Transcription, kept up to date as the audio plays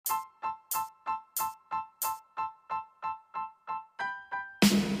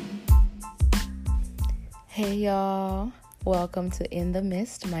Hey y'all, welcome to In the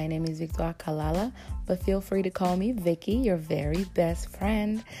Mist. My name is Victoria Kalala, but feel free to call me Vicky, your very best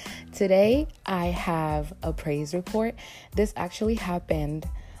friend. Today I have a praise report. This actually happened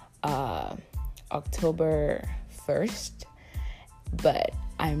October 1st, but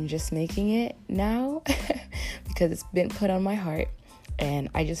I'm just making it now because it's been put on my heart and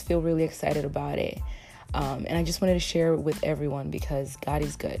I just feel really excited about it. And I just wanted to share it with everyone because God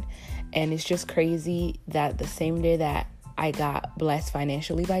is good. And it's just crazy that the same day that I got blessed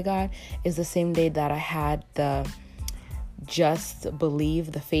financially by God is the same day that I had the Just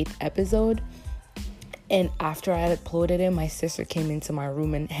Believe the Faith episode. And after I had uploaded it, my sister came into my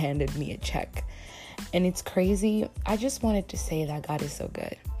room and handed me a check. And it's crazy. I just wanted to say that God is so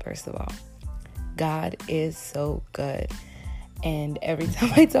good, first of all. God is so good. And every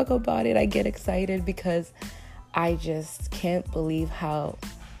time I talk about it, I get excited because I just can't believe how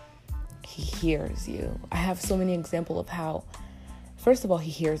He hears you. I have so many examples of how, first of all, He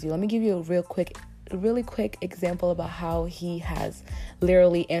hears you. Let me give you a really quick example about how He has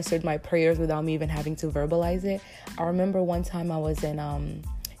literally answered my prayers without me even having to verbalize it. I remember one time I was in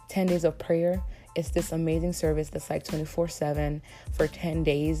 10 days of prayer. It's this amazing service that's like 24/7 for 10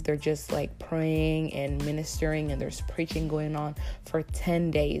 days. They're just like praying and ministering and there's preaching going on for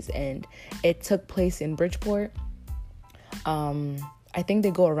 10 days. And it took place in Bridgeport. I think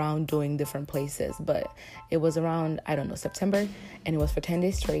they go around doing different places, but it was around, September, and it was for 10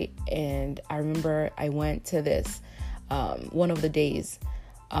 days straight. And I remember I went to this, one of the days,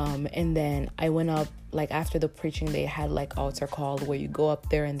 and then I went up, like after the preaching, they had like altar call where you go up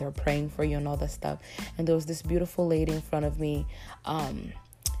there and they're praying for you and all that stuff. And there was this beautiful lady in front of me.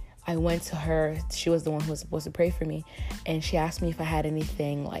 I went to her. She was the one who was supposed to pray for me. And she asked me if I had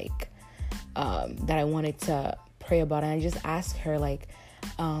anything like, that I wanted to pray about. And I just asked her like,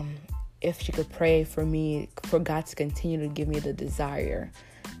 if she could pray for me, for God to continue to give me the desire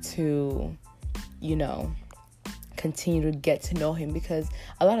to, continue to get to know Him, because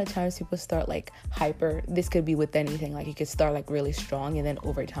a lot of times people start like hyper. This could be with anything. Like you could start like really strong and then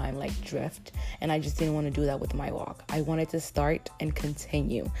over time like drift. And I just didn't want to do that with my walk. I wanted to start and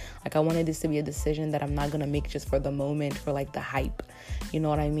continue. Like I wanted this to be a decision that I'm not going to make just for the moment, for like the hype. You know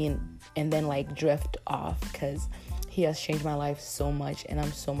what I mean? And then like drift off, because He has changed my life so much and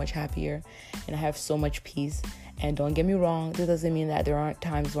I'm so much happier and I have so much peace. And don't get me wrong, this doesn't mean that there aren't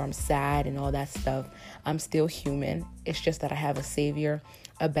times where I'm sad and all that stuff. I'm still human. It's just that I have a savior,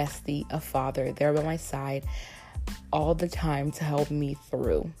 a bestie, a father there by my side all the time to help me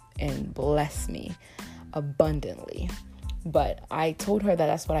through and bless me abundantly. But I told her that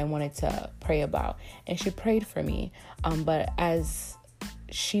that's what I wanted to pray about. And she prayed for me. But as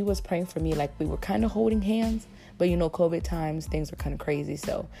she was praying for me, like we were kind of holding hands. But, COVID times, things are kind of crazy.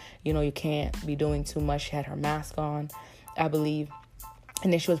 So, you can't be doing too much. She had her mask on, I believe.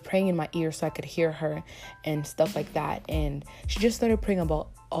 And then she was praying in my ear so I could hear her and stuff like that. And she just started praying about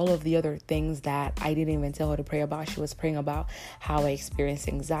all of the other things that I didn't even tell her to pray about. She was praying about how I experienced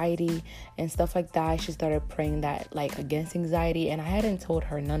anxiety and stuff like that. She started praying that like against anxiety. And I hadn't told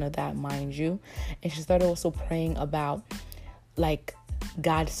her none of that, mind you. And she started also praying about like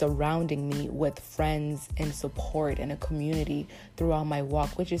God surrounding me with friends and support and a community throughout my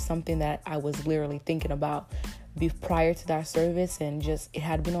walk, which is something that I was literally thinking about prior to that service. And just, it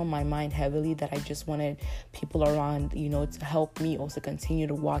had been on my mind heavily that I just wanted people around, to help me also continue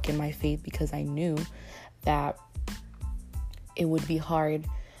to walk in my faith, because I knew that it would be hard.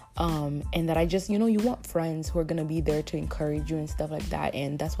 And that I just, you want friends who are going to be there to encourage you and stuff like that.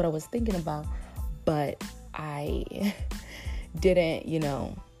 And that's what I was thinking about. But I didn't,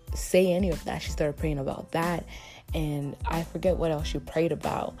 say any of that. She started praying about that. And I forget what else she prayed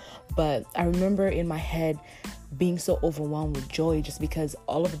about. But I remember in my head being so overwhelmed with joy just because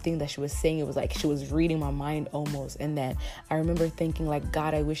all of the things that she was saying, it was like she was reading my mind almost. And then I remember thinking like,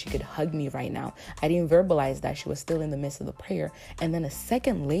 God, I wish you could hug me right now. I didn't verbalize that. She was still in the midst of the prayer. And then a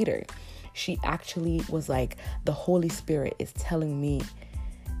second later, she actually was like, the Holy Spirit is telling me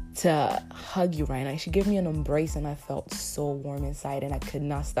to hug you right now. She gave me an embrace and I felt so warm inside and I could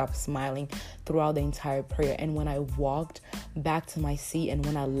not stop smiling throughout the entire prayer. And when I walked back to my seat and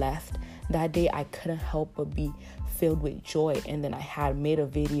when I left that day, I couldn't help but be filled with joy. And then I had made a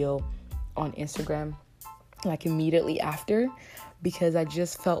video on Instagram like immediately after, because I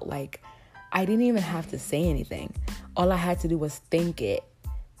just felt like I didn't even have to say anything. All I had to do was think it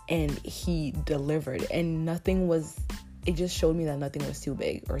and He delivered, and it just showed me that nothing was too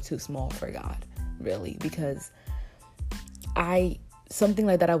big or too small for God, really, because I something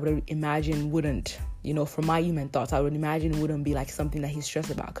like that I would imagine wouldn't, from my human thoughts, I would imagine wouldn't be like something that he's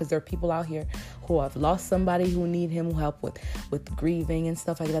stressed about, because there are people out here who have lost somebody who need him, who help with grieving and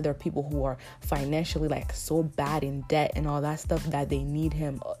stuff like that. There are people who are financially like so bad in debt and all that stuff that they need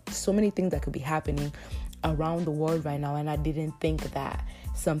him. So many things that could be happening around the world right now, and I didn't think that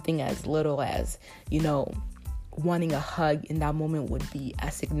something as little as, wanting a hug in that moment would be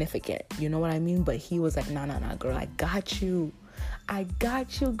as significant. You know what I mean? But he was like, nah, girl, I got you,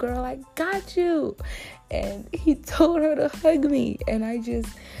 girl, I got you. And he told her to hug me, and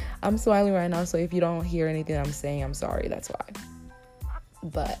I'm smiling right now, so if you don't hear anything I'm saying, I'm sorry, that's why.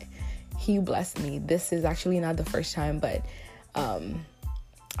 But he blessed me. This is actually not the first time, but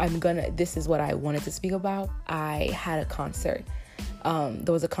this is what I wanted to speak about. I had a concert.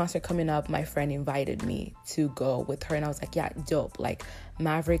 There was a concert coming up. My friend invited me to go with her, and I was like, yeah, dope. Like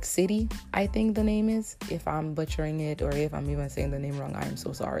Maverick City, I think the name is. If I'm butchering it, or if I'm even saying the name wrong, I am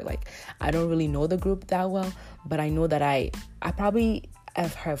so sorry. Like, I don't really know the group that well, but I know that I probably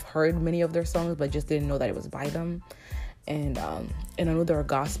have heard many of their songs, but just didn't know that it was by them. And I know they're a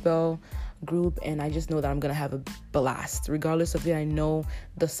gospel group, and I just know that I'm gonna have a blast regardless of it. I know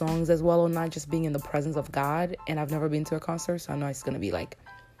the songs as well, or not, just being in the presence of God. And I've never been to a concert, so I know it's gonna be like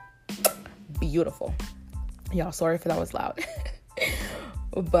beautiful. Y'all, sorry if that was loud.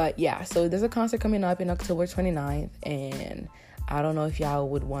 But yeah, so there's a concert coming up in October 29th, and I don't know if y'all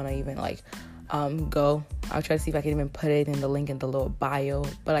would want to even like go. I'll try to see if I can even put it in the link in the little bio,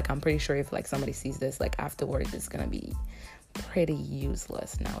 but like I'm pretty sure if like somebody sees this like afterwards, it's gonna be pretty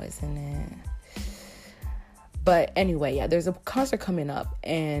useless now, isn't it? But anyway, yeah, there's a concert coming up,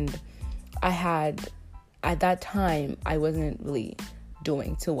 and at that time I wasn't really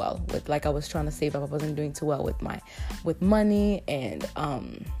doing too well with, like, I was trying to save up. I wasn't doing too well with money, and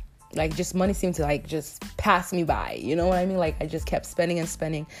like just money seemed to like just pass me by, you know what I mean? Like I just kept spending and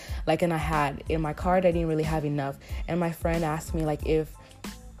spending, like, and I had in my card, I didn't really have enough. And my friend asked me like if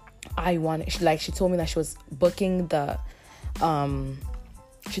I wanted, she told me that she was booking the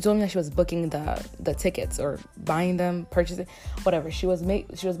tickets, or buying them, purchasing, whatever. She was buying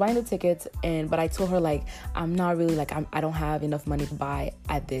the tickets, but I told her like I'm not really like I don't have enough money to buy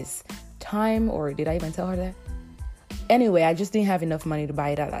at this time. Or did I even tell her that? Anyway, I just didn't have enough money to buy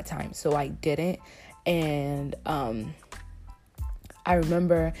it at that time, so I didn't. And I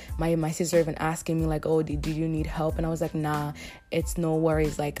remember my sister even asking me like, oh, do you need help? And I was like, nah, it's no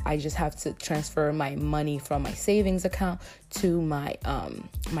worries. Like, I just have to transfer my money from my savings account to my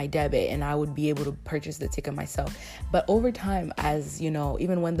my debit, and I would be able to purchase the ticket myself. But over time, as you know,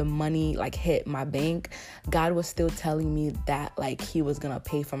 even when the money like hit my bank, God was still telling me that like he was gonna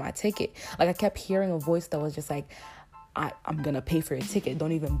pay for my ticket. Like, I kept hearing a voice that was just like, I'm gonna pay for your ticket.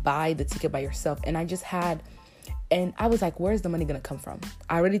 Don't even buy the ticket by yourself. And I was like, where's the money gonna come from?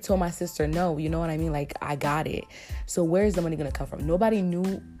 I already told my sister no, you know what I mean? Like, I got it. So where's the money gonna come from? Nobody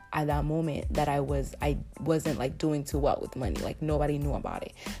knew at that moment that I wasn't like doing too well with money. Like, nobody knew about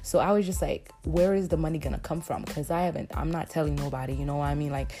it. So I was just like, where is the money gonna come from? Because I'm not telling nobody, you know what I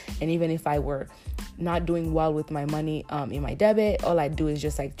mean? Like, and even if I were not doing well with my money in my debit, all I do is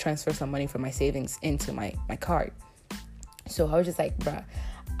just like transfer some money from my savings into my card. So I was just like, bruh,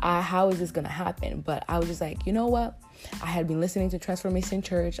 how is this gonna happen? But I was just like, you know what? I had been listening to Transformation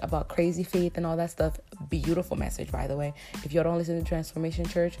Church about crazy faith and all that stuff. Beautiful message, by the way. If you don't listen to Transformation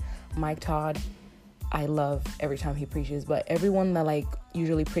Church, Mike Todd, I love every time he preaches. But everyone that like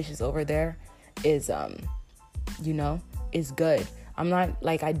usually preaches over there is is good. I'm not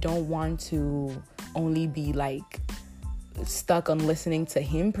like, I don't want to only be like stuck on listening to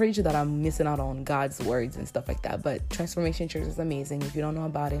him preach that I'm missing out on God's words and stuff like that. But Transformation Church is amazing. If you don't know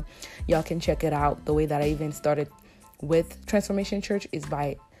about it, y'all can check it out. The way that I even started with Transformation Church is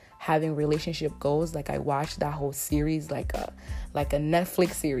by having relationship goals. Like, I watched that whole series like a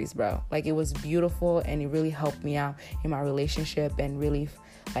Netflix series, bro. Like, it was beautiful, and it really helped me out in my relationship, and really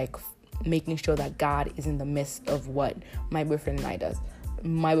like making sure that God is in the midst of what my boyfriend and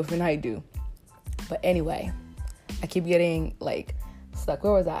I do. But anyway, I keep getting like stuck.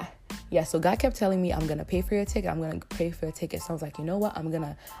 Where was I? Yeah, so God kept telling me, I'm gonna pay for your ticket. I'm gonna pay for your ticket. So I was like, you know what? I'm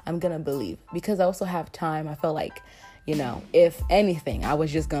gonna believe, because I also have time. I felt like, if anything, I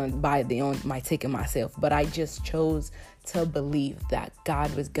was just gonna buy my ticket myself. But I just chose to believe that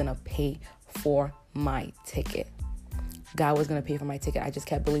God was gonna pay for my ticket. God was going to pay for my ticket. I just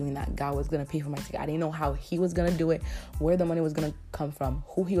kept believing that God was going to pay for my ticket. I didn't know how he was going to do it, where the money was going to come from,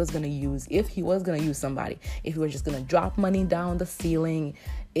 who he was going to use, if he was going to use somebody, if he was just going to drop money down the ceiling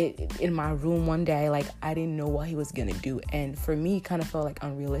in my room one day. Like, I didn't know what he was going to do. And for me, it kind of felt like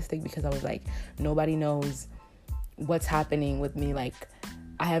unrealistic, because I was like, nobody knows what's happening with me. Like,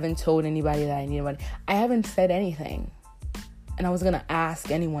 I haven't told anybody that I need money. I haven't said anything. And I was going to ask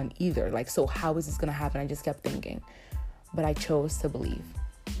anyone either. Like, so how is this going to happen? I just kept thinking. But I chose to believe.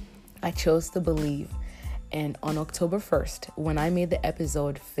 I chose to believe. And on October 1st, when I made the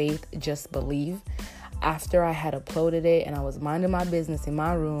episode Faith Just Believe, after I had uploaded it and I was minding my business in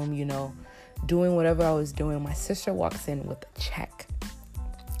my room, you know, doing whatever I was doing, my sister walks in with a check.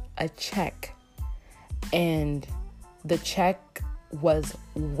 A check. And the check was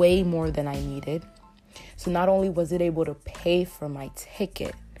way more than I needed. So not only was it able to pay for my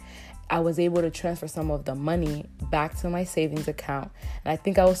ticket, I was able to transfer some of the money back to my savings account. And I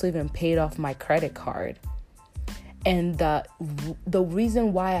think I also even paid off my credit card. And the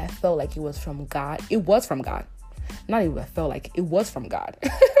reason why I felt like it was from God, it was from God. Not even I felt like it was from God.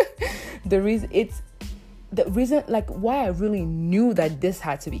 The reason like why I really knew that this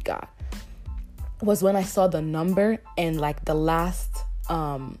had to be God was when I saw the number and like the last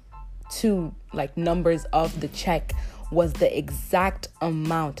two like numbers of the check was the exact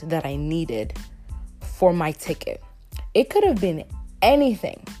amount that I needed for my ticket. It could have been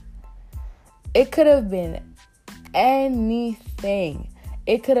anything. It could have been anything.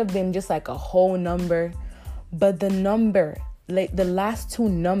 It could have been just like a whole number, but the number, like the last two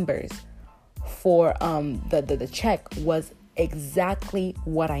numbers for the check was exactly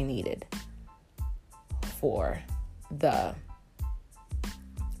what I needed for the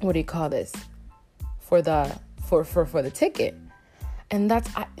for the ticket. And that's,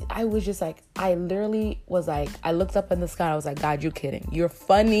 I was just like, I literally was like, I looked up in the sky. I was like, God, you're kidding. You're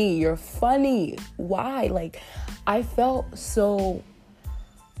funny. Why? Like, I felt so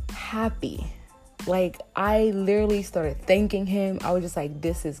happy. Like, I literally started thanking him. I was just like,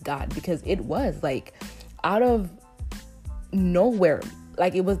 this is God. Because it was like out of nowhere.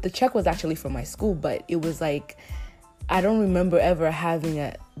 Like, the check was actually from my school, but it was like, I don't remember ever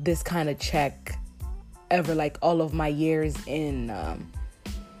having this kind of check ever, like all of my years in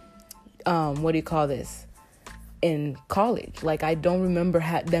in college. Like, I don't remember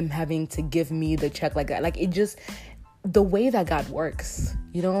them having to give me the check like that. Like, it just, the way that God works,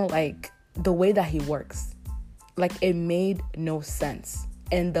 you know, like the way that he works, like it made no sense.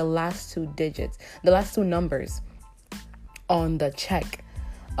 And the last two numbers on the check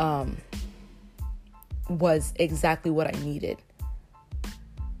was exactly what I needed.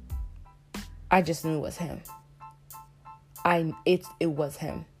 I just knew it was him. It was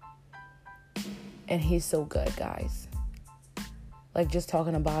him. And he's so good, guys. Like, just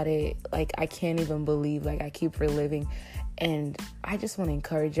talking about it, like, I can't even believe, like, I keep reliving. And I just want to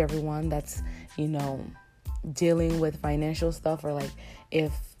encourage everyone that's, you know, dealing with financial stuff, or like,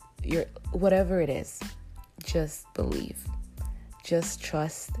 if you're, whatever it is, just believe. Just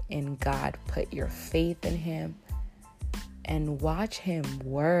trust in God. Put your faith in him and watch him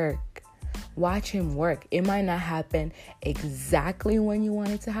work. Watch him work. It might not happen exactly when you want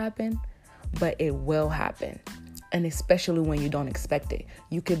it to happen, but it will happen. And especially when you don't expect it.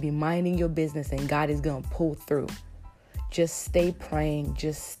 You could be minding your business and God is going to pull through. Just stay praying.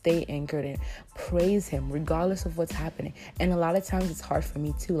 Just stay anchored and praise him regardless of what's happening. And a lot of times it's hard for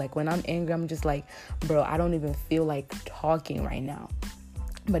me too. Like, when I'm angry, I'm just like, bro, I don't even feel like talking right now.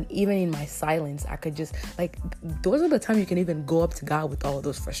 But even in my silence, I could just, like, those are the times you can even go up to God with all of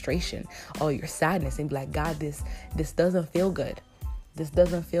those frustration, all your sadness, and be like, God, this doesn't feel good. This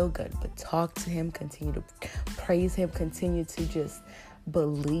doesn't feel good. But talk to him, continue to praise him, continue to just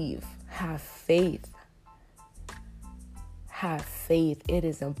believe, have faith. Have faith. It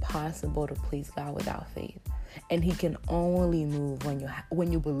is impossible to please God without faith. And he can only move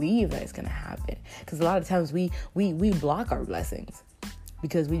when you believe that it's going to happen. Because a lot of times we block our blessings.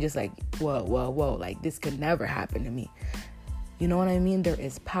 Because we just like, whoa, like this could never happen to me. You know what I mean? There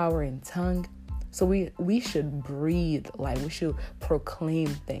is power in tongue. So we should breathe, like we should proclaim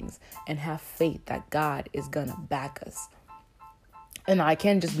things and have faith that God is going to back us. And I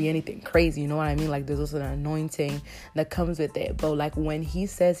can't just be anything crazy, you know what I mean? Like, there's also an anointing that comes with it. But like, when he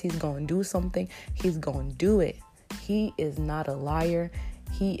says he's going to do something, he's going to do it. He is not a liar.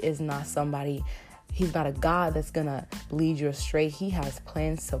 He is not somebody... He's not a God that's going to lead you astray. He has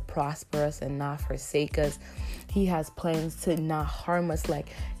plans to prosper us and not forsake us. He has plans to not harm us. Like,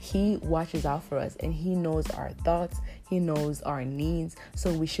 he watches out for us and he knows our thoughts. He knows our needs.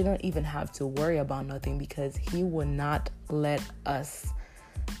 So we shouldn't even have to worry about nothing, because he will not let us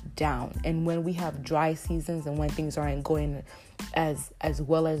down. And when we have dry seasons and when things aren't going as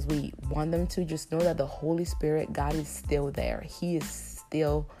well as we want them to, just know that the Holy Spirit, God, is still there. He is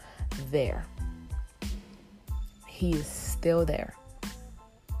still there. He is still there.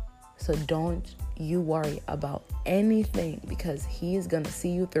 So don't you worry about anything, because he is going to see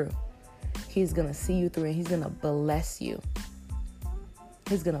you through. He's going to see you through, and he's going to bless you.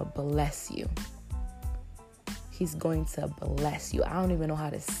 He's going to bless you. He's going to bless you. I don't even know how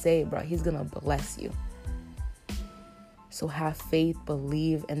to say it, bro. He's going to bless you. So have faith,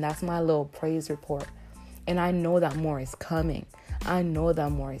 believe, and that's my little praise report. And I know that more is coming. I know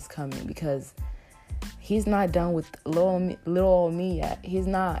that more is coming, because he's not done with little old me yet. He's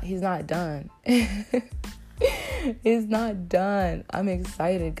not done. He's not done. I'm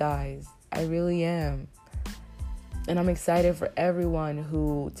excited, guys. I really am. And I'm excited for everyone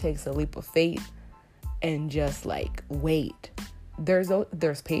who takes a leap of faith and just like wait.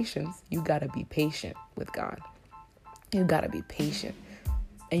 There's patience. You got to be patient with God. You got to be patient.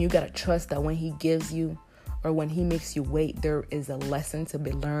 And you got to trust that when he gives you, or when he makes you wait, there is a lesson to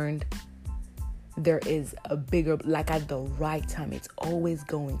be learned. There is a bigger, like at the right time. It's always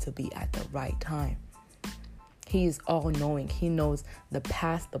going to be at the right time. He is all knowing. He knows the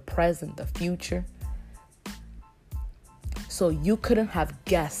past, the present, the future. So you couldn't have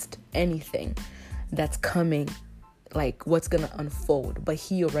guessed anything that's coming, like what's going to unfold, but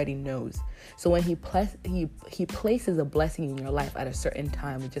he already knows. So when he places a blessing in your life at a certain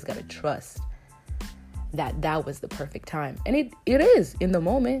time, you just got to trust that was the perfect time. And it is in the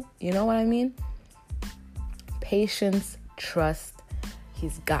moment. You know what I mean? Patience, trust.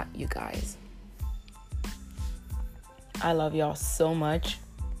 He's got you guys. I love y'all so much.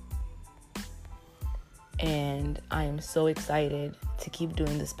 And I am so excited to keep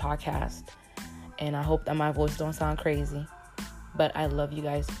doing this podcast. And I hope that my voice don't sound crazy. But I love you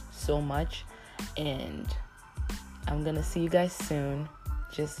guys so much. And I'm going to see you guys soon.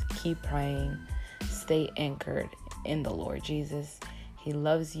 Just keep praying. Stay anchored in the Lord Jesus. He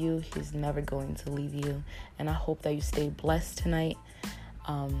loves you. He's never going to leave you. And I hope that you stay blessed tonight.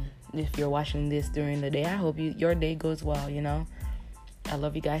 If you're watching this during the day, I hope your day goes well, you know. I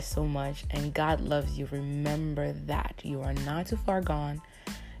love you guys so much. And God loves you. Remember that. You are not too far gone.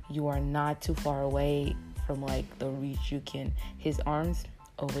 You are not too far away from like the reach you can. His arms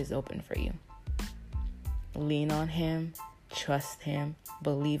always open for you. Lean on him. Trust him.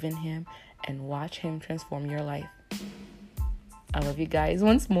 Believe in him. And watch him transform your life. I love you guys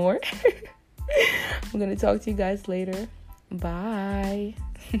once more. I'm going to talk to you guys later. Bye.